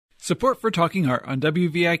Support for Talking Art on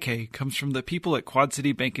WVIK comes from the people at Quad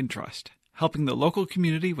City Bank and Trust, helping the local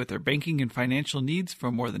community with their banking and financial needs for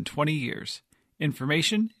more than 20 years.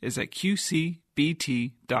 Information is at qcbt.com.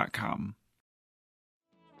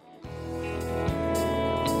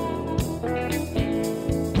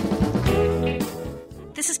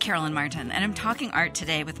 This is Carolyn Martin, and I'm talking art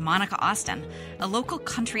today with Monica Austin, a local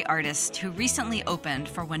country artist who recently opened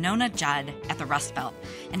for Winona Judd at the Rust Belt,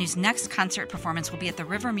 and whose next concert performance will be at the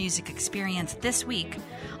River Music Experience this week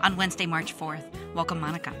on Wednesday, March 4th. Welcome,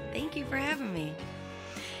 Monica. Thank you for having me.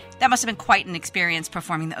 That must have been quite an experience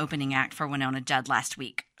performing the opening act for Winona Judd last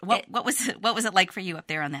week. What was it like for you up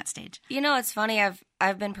there on that stage? You know, it's funny.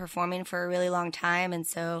 I've been performing for a really long time, and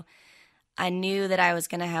so I knew that I was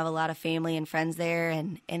going to have a lot of family and friends there,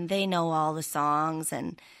 and they know all the songs.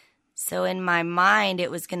 And so in my mind, it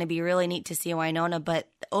was going to be really neat to see Winona, but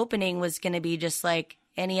the opening was going to be just like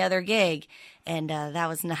any other gig. And that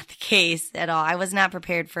was not the case at all. I was not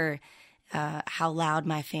prepared for how loud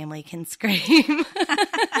my family can scream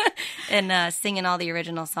and singing all the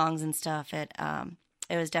original songs and stuff. It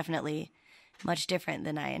was definitely much different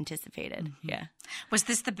than I anticipated. Mm-hmm. Yeah. Was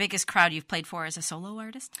this the biggest crowd you've played for as a solo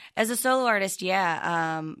artist? As a solo artist,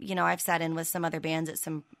 yeah. You know, I've sat in with some other bands at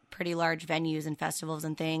some pretty large venues and festivals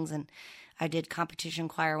and things, and I did competition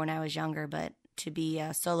choir when I was younger, but to be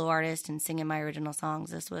a solo artist and singing my original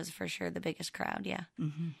songs, this was for sure the biggest crowd, yeah.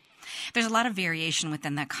 Mm-hmm. There's a lot of variation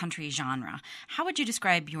within the country genre. How would you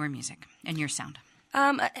describe your music and your sound?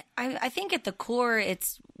 I think at the core,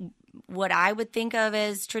 it's what I would think of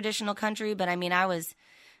as traditional country, but I mean, I was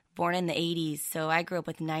born in the 80s, so I grew up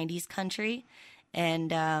with 90s country,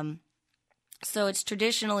 and so it's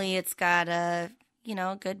got a, you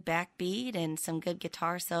know, good backbeat and some good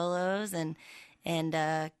guitar solos and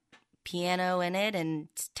piano in it and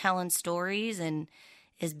telling stories and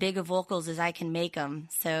as big of vocals as I can make them.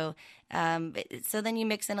 So then you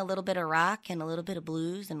mix in a little bit of rock and a little bit of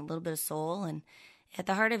blues and a little bit of soul, and at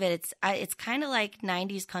the heart of it, it's kind of like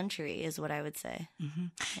 90s country is what I would say. Mm-hmm.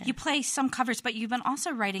 Yeah. You play some covers, but you've been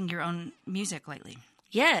also writing your own music lately.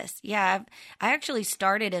 Yes. Yeah. I actually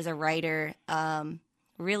started as a writer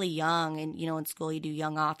really young. And, you know, in school you do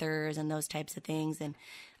young authors and those types of things. And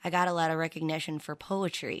I got a lot of recognition for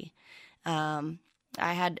poetry. I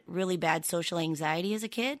had really bad social anxiety as a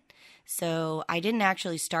kid. So I didn't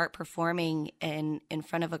actually start performing in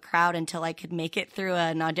front of a crowd until I could make it through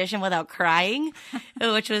an audition without crying,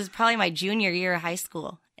 which was probably my junior year of high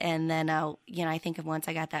school. And then, you know, I think once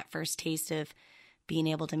I got that first taste of being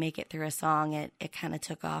able to make it through a song, it kind of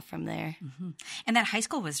took off from there. Mm-hmm. And that high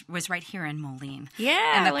school was right here in Moline.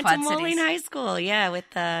 Yeah, I went to Moline High School, yeah, with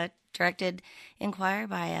directed in choir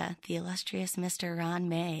by the illustrious Mr. Ron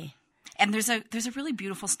May. And there's a really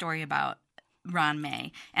beautiful story about Ron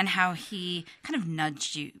May and how he kind of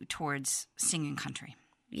nudged you towards singing country.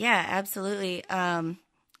 Yeah, absolutely.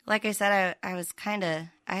 Like I said, I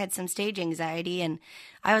had some stage anxiety, and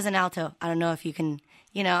I was an alto. I don't know if you can,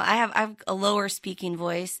 you know, I have a lower speaking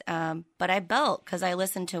voice, but I belt because I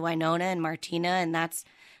listened to Winona and Martina, and that's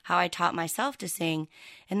how I taught myself to sing.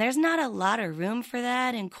 And there's not a lot of room for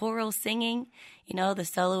that in choral singing. You know, the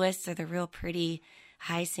soloists are the real pretty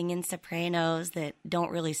high singing sopranos that don't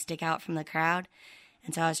really stick out from the crowd.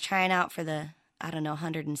 And so I was trying out for the,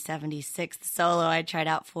 176th solo I tried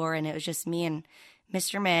out for, and it was just me and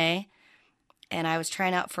Mr. May. And I was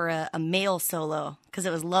trying out for a male solo because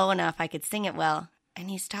it was low enough I could sing it well. And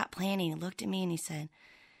he stopped playing, and he looked at me and he said,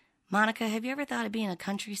 "Monica, have you ever thought of being a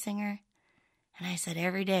country singer?" And I said,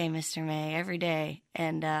 "Every day, Mr. May, every day."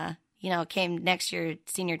 And, you know, it came next year,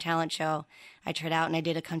 senior talent show. I tried out and I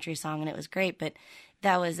did a country song, and it was great. But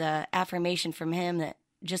that was an affirmation from him that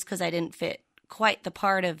just because I didn't fit quite the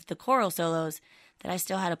part of the choral solos, that I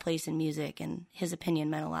still had a place in music, and his opinion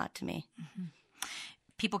meant a lot to me. Mm-hmm.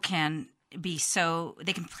 People can they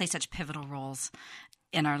can play such pivotal roles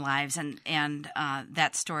in our lives, and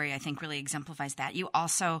that story, I think, really exemplifies that. You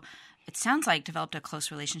also, it sounds like, developed a close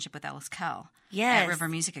relationship with Ellis Kell. Yes. At River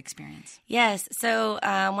Music Experience. Yes. So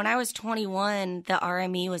when I was 21, the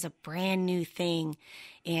RME was a brand new thing,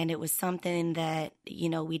 and it was something that, you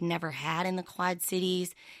know, we'd never had in the Quad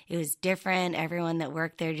Cities. It was different. Everyone that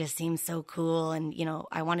worked there just seemed so cool, and, you know,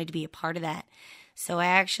 I wanted to be a part of that. So I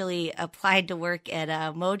actually applied to work at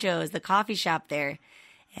Mojo's, the coffee shop there.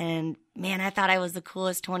 And, man, I thought I was the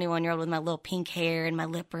coolest 21-year-old with my little pink hair and my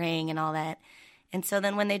lip ring and all that. And so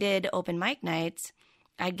then when they did open mic nights,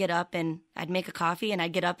 I'd get up and I'd make a coffee and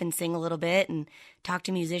I'd get up and sing a little bit and talk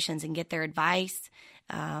to musicians and get their advice,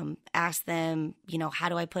 ask them, you know, how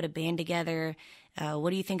do I put a band together?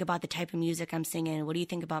 What do you think about the type of music I'm singing? What do you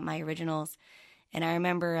think about my originals? And I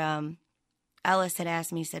remember Ellis had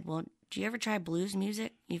asked me, he said, well, do you ever try blues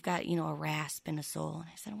music? You've got, a rasp and a soul. And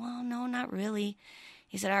I said, well, no, not really.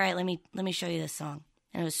 He said, all right, let me show you this song.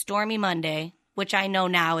 And it was Stormy Monday, which I know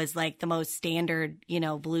now is like the most standard,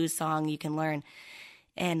 blues song you can learn.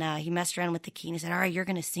 And he messed around with the key and he said, all right, you're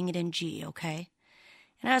going to sing it in G, okay?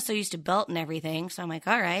 And I was so used to belt and everything. So I'm like,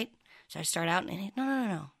 all right. So I start out and he,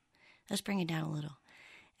 no. Let's bring it down a little.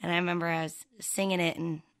 And I remember I was singing it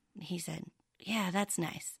and he said, yeah, that's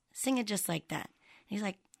nice. Sing it just like that. And he's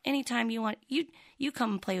like, anytime you want, you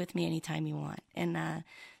come and play with me anytime you want. And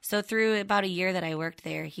so through about a year that I worked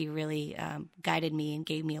there, he really guided me and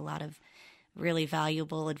gave me a lot of really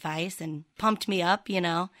valuable advice and pumped me up,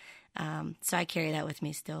 So I carry that with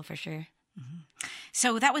me still for sure. Mm-hmm.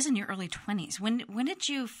 So that was in your early 20s. When did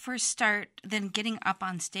you first start then getting up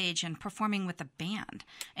on stage and performing with a band?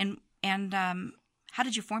 And how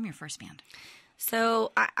did you form your first band?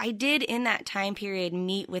 So I did in that time period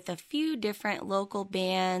meet with a few different local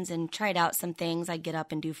bands and tried out some things. I'd get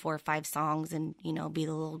up and do 4 or 5 songs and, be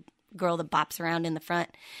the little girl that bops around in the front.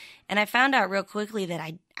 And I found out real quickly that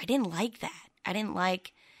I didn't like that. I didn't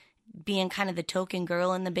like being kind of the token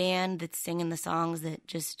girl in the band that's singing the songs that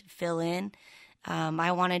just fill in.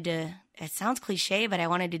 I wanted to, it sounds cliche, but I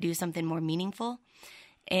wanted to do something more meaningful.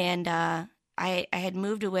 And I had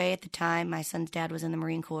moved away at the time. My son's dad was in the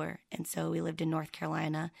Marine Corps, and so we lived in North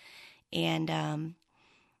Carolina. And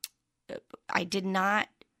I did not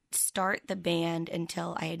start the band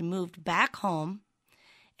until I had moved back home,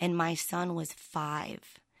 and my son was 5.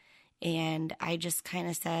 And I just kind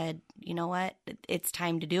of said, you know what, it's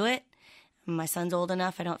time to do it. My son's old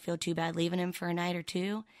enough. I don't feel too bad leaving him for a night or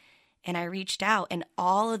two. And I reached out, and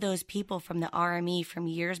all of those people from the RME from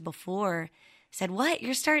years before said, what,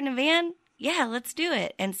 you're starting a band? Yeah, let's do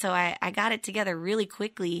it. And so I got it together really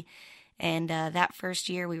quickly. And that first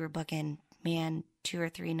year we were booking, 2 or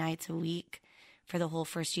 3 nights a week for the whole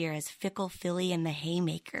first year as Fickle Philly and the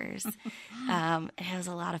Haymakers. It was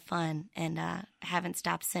a lot of fun, and haven't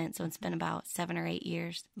stopped since. So it's been about 7 or 8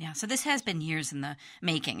 years. Yeah, so this has been years in the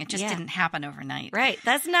making. It just didn't happen overnight. Right.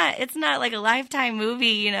 It's not like a Lifetime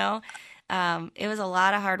movie, It was a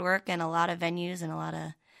lot of hard work and a lot of venues and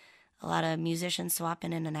a lot of musicians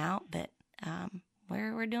swapping in and out, but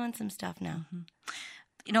we're doing some stuff now. Mm-hmm.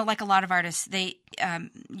 Like a lot of artists,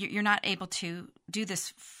 you're not able to do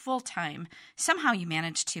this full time. Somehow you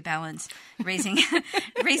manage to balance raising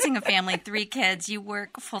a family, 3 kids. You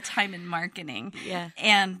work full time in marketing,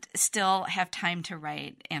 and still have time to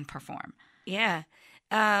write and perform. Yeah,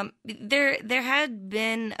 there had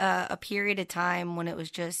been a period of time when it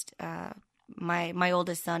was just my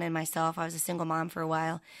oldest son and myself. I was a single mom for a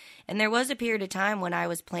while, and there was a period of time when I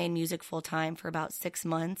was playing music full time for about 6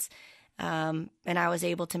 months. And I was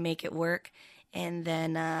able to make it work. And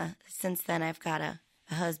then since then, I've got a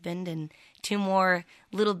husband and 2 more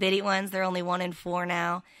little bitty ones. They're only 1 and 4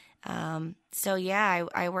 now. So yeah,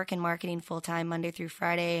 I work in marketing full time Monday through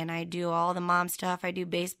Friday, and I do all the mom stuff. I do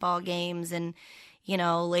baseball games and,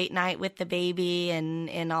 late night with the baby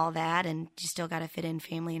and all that. And you still got to fit in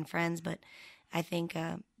family and friends. But I think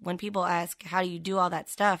when people ask, how do you do all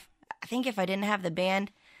that stuff? I think if I didn't have the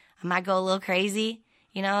band, I might go a little crazy.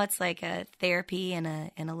 It's like a therapy and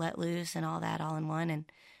a let loose and all that all in one. And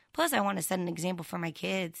plus, I want to set an example for my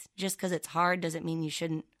kids. Just because it's hard doesn't mean you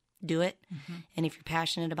shouldn't do it. Mm-hmm. And if you're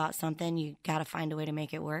passionate about something, you got to find a way to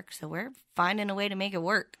make it work. So we're finding a way to make it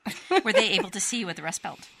work. Were they able to see you with the Rust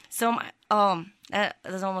Belt? So that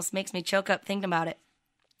almost makes me choke up thinking about it.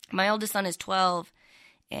 My oldest son is 12,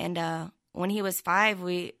 and when he was 5,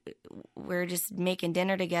 we were just making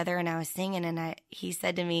dinner together, and I was singing, and he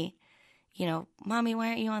said to me, Mommy, why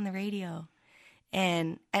aren't you on the radio?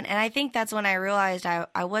 And I think that's when I realized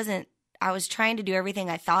I was trying to do everything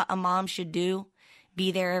I thought a mom should do,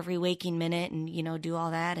 be there every waking minute and, do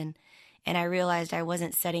all that. And I realized I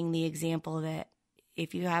wasn't setting the example that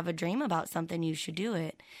if you have a dream about something, you should do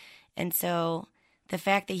it. And so the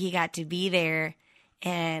fact that he got to be there,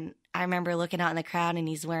 and I remember looking out in the crowd, and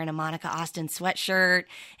he's wearing a Monica Austin sweatshirt,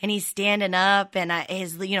 and he's standing up, and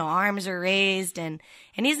his arms are raised, and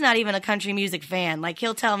he's not even a country music fan. Like,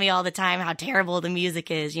 he'll tell me all the time how terrible the music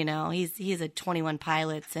is. He's a 21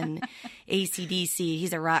 Pilots and AC/DC.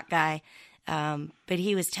 He's a rock guy, but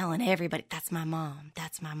he was telling everybody, "That's my mom.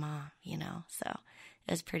 That's my mom." So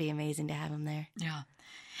it was pretty amazing to have him there. Yeah.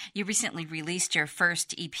 You recently released your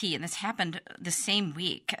first EP, and this happened the same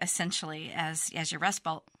week, essentially, as your Rust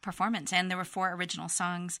Belt performance. And there were 4 original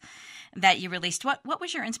songs that you released. What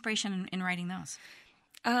was your inspiration in writing those?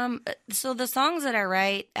 So the songs that I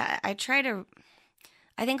write, I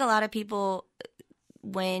think a lot of people,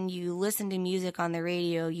 when you listen to music on the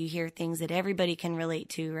radio, you hear things that everybody can relate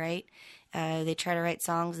to, right? They try to write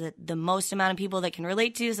songs that the most amount of people that can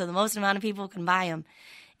relate to, so the most amount of people can buy them.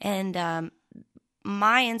 And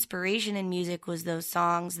my inspiration in music was those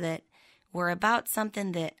songs that were about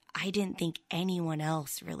something that I didn't think anyone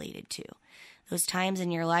else related to. Those times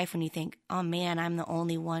in your life when you think, oh man, I'm the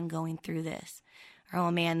only one going through this. Or,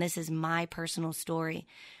 oh man, this is my personal story.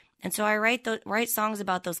 And so I write songs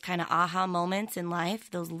about those kind of aha moments in life,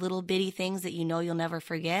 those little bitty things that you know you'll never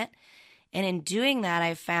forget. And in doing that,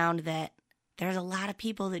 I've found that there's a lot of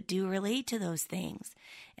people that do relate to those things.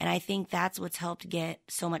 And I think that's what's helped get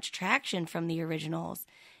so much traction from the originals,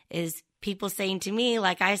 is people saying to me,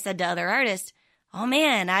 like I said to other artists, oh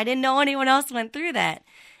man, I didn't know anyone else went through that.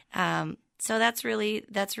 So that's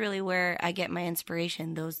really where I get my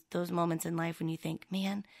inspiration, those moments in life when you think,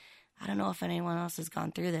 man, I don't know if anyone else has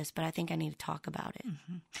gone through this, but I think I need to talk about it.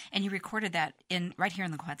 Mm-hmm. And you recorded that right here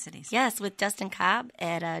in the Quad Cities. Yes, with Dustin Cobb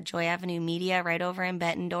at Joy Avenue Media right over in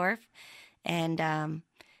Bettendorf. And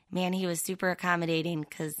man, he was super accommodating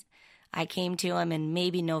because I came to him in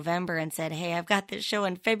maybe November and said, hey, I've got this show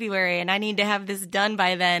in February and I need to have this done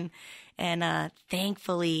by then. And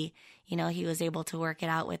thankfully, he was able to work it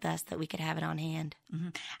out with us that we could have it on hand. Mm-hmm.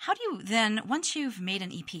 How do you then, once you've made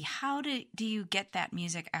an EP, how do you get that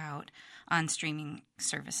music out on streaming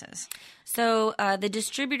services? So the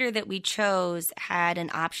distributor that we chose had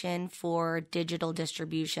an option for digital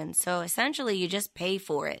distribution. So essentially you just pay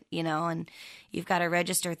for it, and you've got to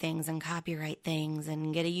register things and copyright things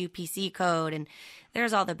and get a UPC code. And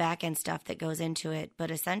there's all the back end stuff that goes into it.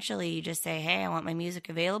 But essentially you just say, hey, I want my music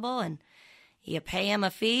available, and you pay them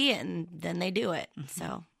a fee, and then they do it. Mm-hmm.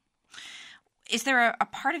 So, is there a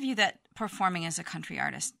part of you that performing as a country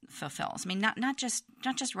artist fulfills? I mean, not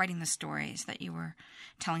just writing the stories that you were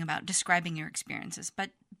telling about, describing your experiences,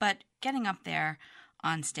 but getting up there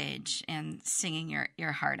on stage and singing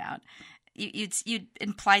your heart out. You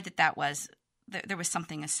implied that was there was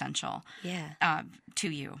something essential, to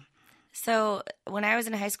you. So when I was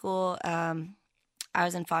in high school, I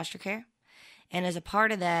was in foster care. And as a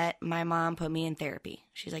part of that, my mom put me in therapy.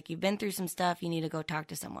 She's like, you've been through some stuff. You need to go talk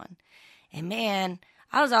to someone. And man,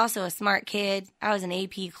 I was also a smart kid. I was in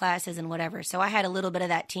AP classes and whatever. So I had a little bit of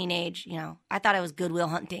that teenage, I thought I was Goodwill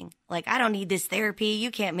Hunting. Like, I don't need this therapy. You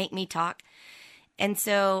can't make me talk. And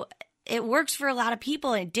so it works for a lot of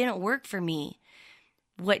people, and it didn't work for me.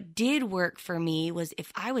 What did work for me was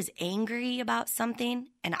if I was angry about something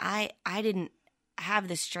and I didn't have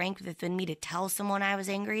the strength within me to tell someone I was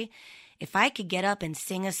angry, if I could get up and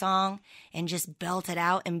sing a song and just belt it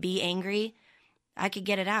out and be angry, I could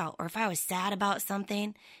get it out. Or if I was sad about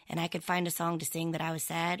something and I could find a song to sing that I was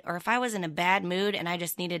sad, or if I was in a bad mood and I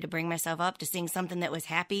just needed to bring myself up to sing something that was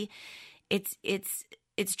happy, it's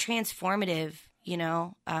transformative,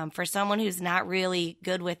 for someone who's not really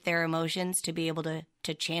good with their emotions to be able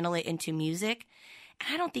to channel it into music.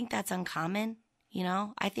 And I don't think that's uncommon,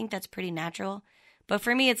 I think that's pretty natural. But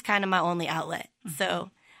for me, it's kind of my only outlet. Mm-hmm.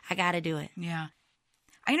 So I got to do it. Yeah.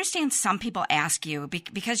 I understand some people ask you,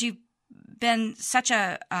 because you've been such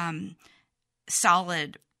a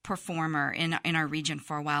solid performer in our region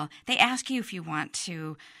for a while, they ask you if you want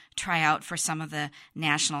to try out for some of the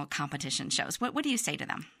national competition shows. What do you say to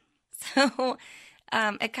them? So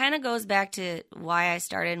it kind of goes back to why I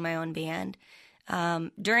started my own band.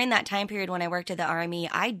 During that time period when I worked at the Army,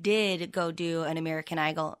 I did go do an American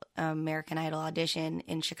Idol audition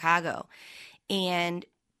in Chicago. And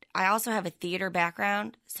I also have a theater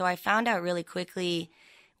background, so I found out really quickly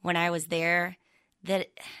when I was there that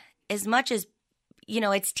as much as,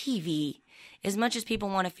 it's TV, as much as people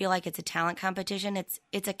want to feel like it's a talent competition,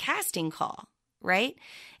 it's a casting call, right?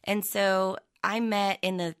 And so I met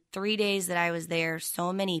in the 3 days that I was there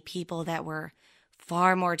so many people that were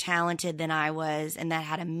far more talented than I was and that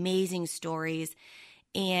had amazing stories.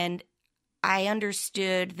 And I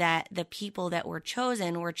understood that the people that were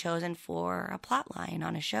chosen for a plot line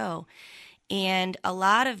on a show. And a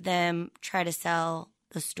lot of them try to sell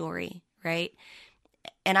the story, right?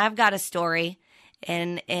 And I've got a story,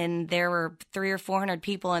 and there were 300 or 400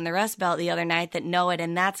 people in the Rust Belt the other night that know it,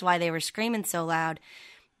 and that's why they were screaming so loud.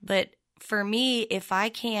 But for me, if I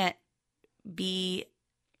can't be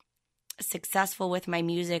successful with my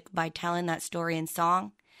music by telling that story in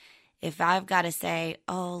song, if I've got to say,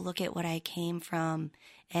 oh, look at what I came from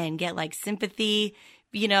and get like sympathy,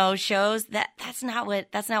 shows, that's not what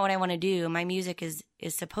I want to do. My music is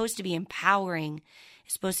supposed to be empowering.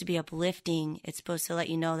 It's supposed to be uplifting. It's supposed to let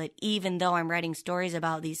you know that even though I'm writing stories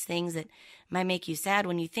about these things that might make you sad,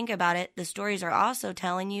 when you think about it, the stories are also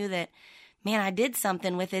telling you that, man, I did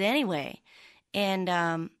something with it anyway.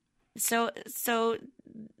 And so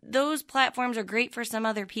those platforms are great for some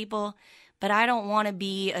other people. But I don't want to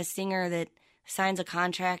be a singer that signs a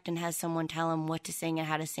contract and has someone tell him what to sing and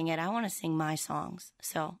how to sing it. I want to sing my songs.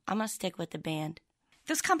 So I'm going to stick with the band.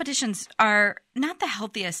 Those competitions are not the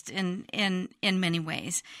healthiest in many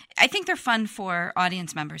ways. I think they're fun for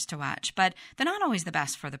audience members to watch, but they're not always the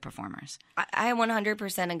best for the performers. I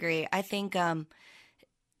 100% agree. I think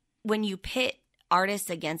when you pit artists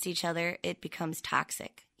against each other, it becomes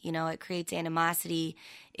toxic. You know, it creates animosity.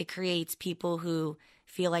 It creates people who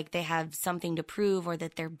feel like they have something to prove or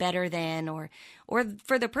that they're better than, or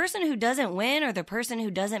for the person who doesn't win or the person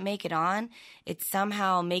who doesn't make it on, it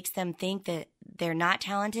somehow makes them think that they're not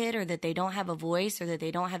talented or that they don't have a voice or that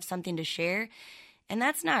they don't have something to share. And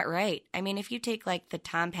that's not right. I mean, if you take like the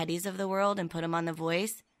Tom Pettys of the world and put them on The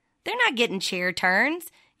Voice, they're not getting chair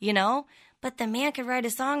turns, you know, but the man could write a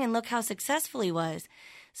song and look how successful he was.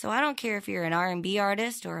 So I don't care if you're an R&B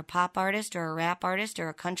artist or a pop artist or a rap artist or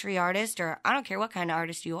a country artist, or I don't care what kind of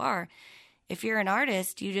artist you are. If you're an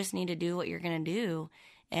artist, you just need to do what you're going to do.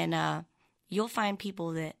 And you'll find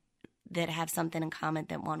people that have something in common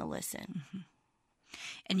that want to listen. Mm-hmm.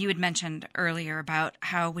 And you had mentioned earlier about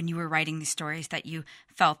how when you were writing these stories that you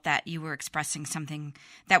felt that you were expressing something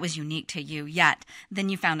that was unique to you, yet then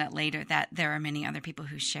you found out later that there are many other people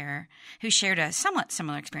who shared a somewhat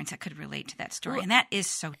similar experience that could relate to that story. And that is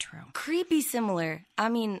so true. Creepy similar. I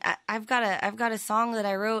mean, I've got a song that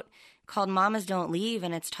I wrote called Mamas Don't Leave,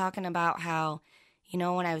 and it's talking about how, you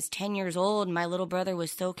know, when I was 10 years old, my little brother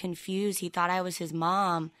was so confused, he thought I was his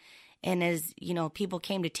mom. And as, you know, people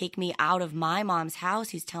came to take me out of my mom's house,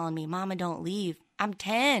 he's telling me, Mama, don't leave. I'm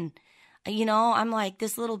 10. You know, I'm like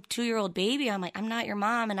this little 2-year-old baby. I'm like, I'm not your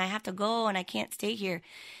mom and I have to go and I can't stay here.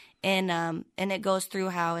 And it goes through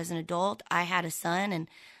how as an adult, I had a son and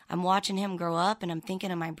I'm watching him grow up and I'm thinking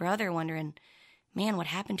of my brother wondering, man, what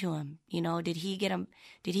happened to him? You know, did he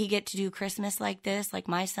get to do Christmas like this, like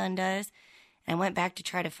my son does? And I went back to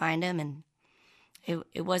try to find him and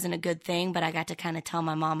it wasn't a good thing, but I got to kind of tell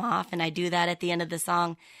my mom off, and I do that at the end of the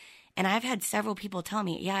song. And I've had several people tell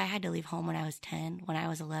me, yeah, I had to leave home when I was 10, when I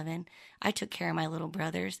was 11. I took care of my little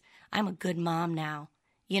brothers. I'm a good mom now.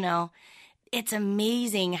 You know, it's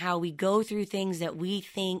amazing how we go through things that we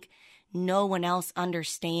think no one else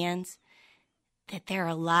understands, that there are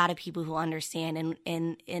a lot of people who understand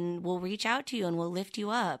and will reach out to you and will lift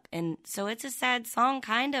you up. And so it's a sad song,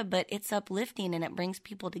 kind of, but it's uplifting and it brings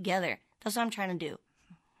people together. That's what I'm trying to do.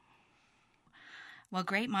 Well,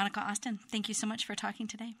 great. Monica Austin, thank you so much for talking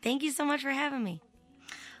today. Thank you so much for having me.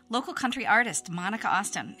 Local country artist Monica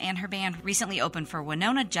Austin and her band recently opened for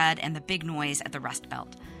Wynonna Judd and the Big Noise at the Rust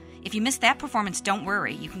Belt. If you missed that performance, don't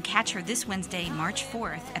worry. You can catch her this Wednesday, March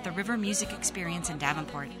 4th at the River Music Experience in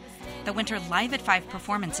Davenport. The winter Live at 5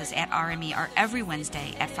 performances at RME are every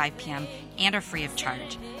Wednesday at 5 p.m. and are free of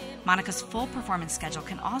charge. Monica's full performance schedule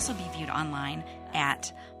can also be viewed online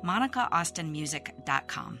at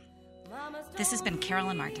monicaaustinmusic.com. This has been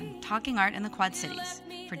Carolyn Martin, talking art in the Quad Cities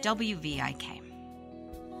for WVIK.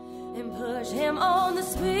 And push him on the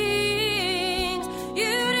swings. You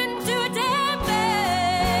didn't do a damn thing.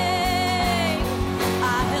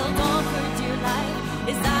 I held on for dear life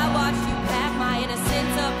as I watched you pack my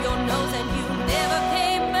innocence up your nose, and you never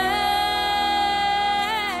came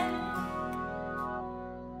back.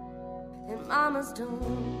 And mamas don't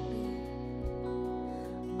leave.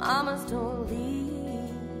 Mamas don't leave.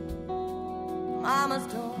 Mamas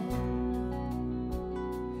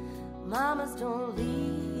don't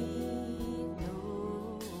leave.